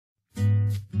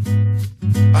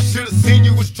I should've seen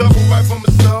you was trouble right from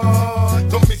the start.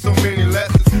 Taught me so many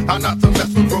lessons, how not to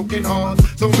mess with broken hearts.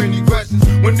 So many questions.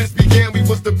 When this began, we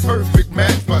was the perfect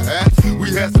match, perhaps.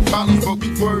 We had some problems, but we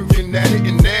working at it.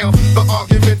 And now the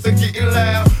arguments are getting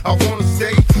loud. I wanna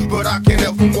stay, but I can't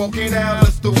help from walking out.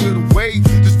 Let's throw it away.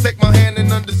 Just take my hand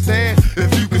and understand.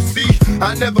 If you can see,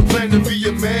 I never planned to be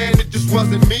a man. It just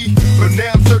wasn't me. But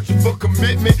now I'm searching for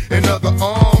commitment and other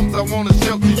arms. I wanna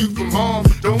shelter you from harm.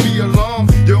 Don't be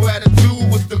alarmed. Your attitude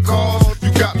was the cause.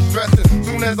 You got me stressing.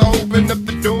 Soon as I open up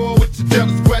the door with your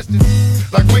jealous questions,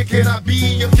 like where can I be?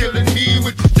 You're killing me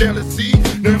with your jealousy.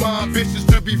 Now my ambitions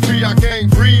to be free, I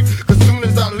can't breathe. Cause soon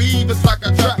as I leave, it's like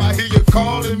a trap. I hear you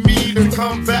calling me to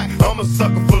come back. I'm a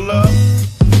sucker for love.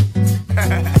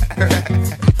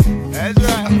 That's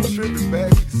right. I'm tripping,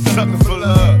 baby. Sucker for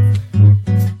love.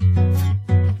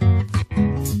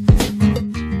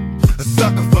 A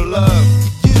sucker for love.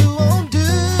 You won't do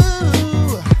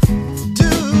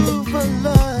for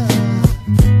love.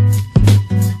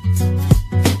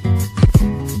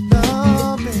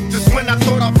 No, baby. Just when I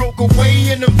thought I broke away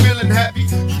and I'm feeling happy,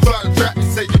 you try to trap me,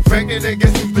 say you're pregnant and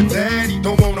guess who's the daddy.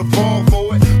 Don't wanna fall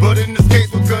for it, but in this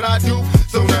case, what could I do?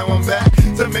 So now I'm back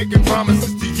to making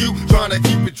promises to you, trying to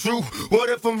keep it true. What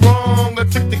if I'm wrong? A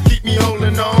trick to keep me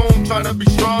holding on, trying to be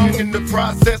strong in the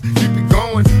process, keep it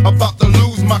going. About to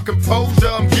lose my composure,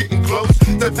 I'm getting close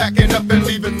to packing up and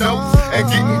leaving notes and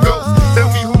getting ghosts. Tell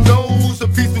me who knows a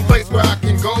peaceful place where I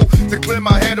can go to clear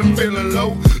my head. I'm feeling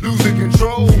low, losing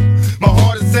control. My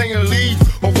heart is saying leave,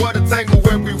 or what a tangle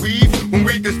where we weave when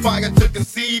we conspire to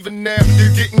conceive. And now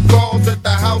you're getting calls at the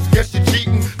house, guess you're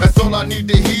cheating. That's all I need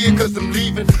to hear, cause I'm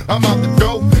leaving. I'm out the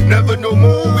door, never no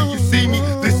more when you see me.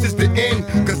 This is the end,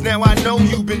 cause now I know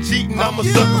you've been cheating. I'm a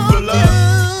sucker for love.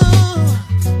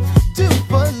 Do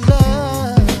for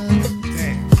love.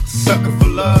 Damn, sucker for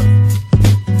love.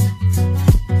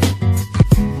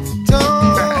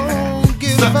 Don't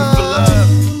give Sucker up, for love.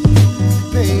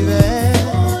 baby.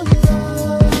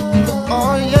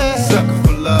 Oh yeah. Sucker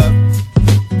for love.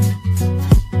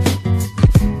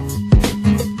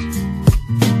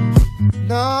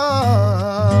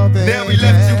 No, baby. Now we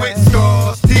left you with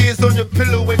scars, tears on your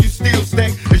pillow and you still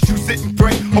stay. As you sit and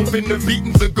pray, hoping the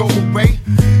beatings will go away.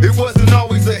 It wasn't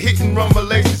always a hit and run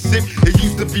relationship. It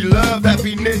used to be love,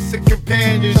 happiness, and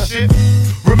companionship.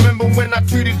 Remember when I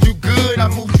treated you good? I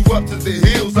moved you up to the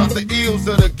hills, out the ills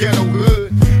of the ghetto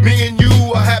hood. Me and you,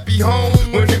 a happy home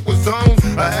when it was on.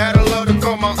 I had a love to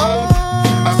call my own.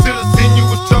 I should have seen you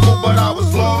was trouble, but I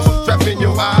was lost. Trapped in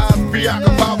your eyes,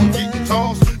 preoccupied with getting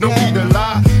tossed. No need to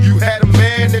lie, you had a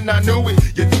man and I knew it.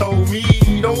 You told me,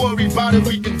 don't worry about it,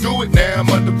 we can do it. Now I'm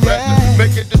under pressure,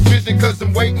 make a decision cause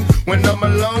I'm waiting. When I'm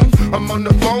alone, I'm on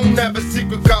the phone, having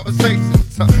secret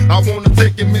conversations. I wanna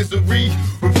take your misery,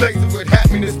 replace it with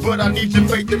happiness, but I need your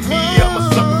faith in me. I'm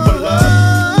a sucker for love.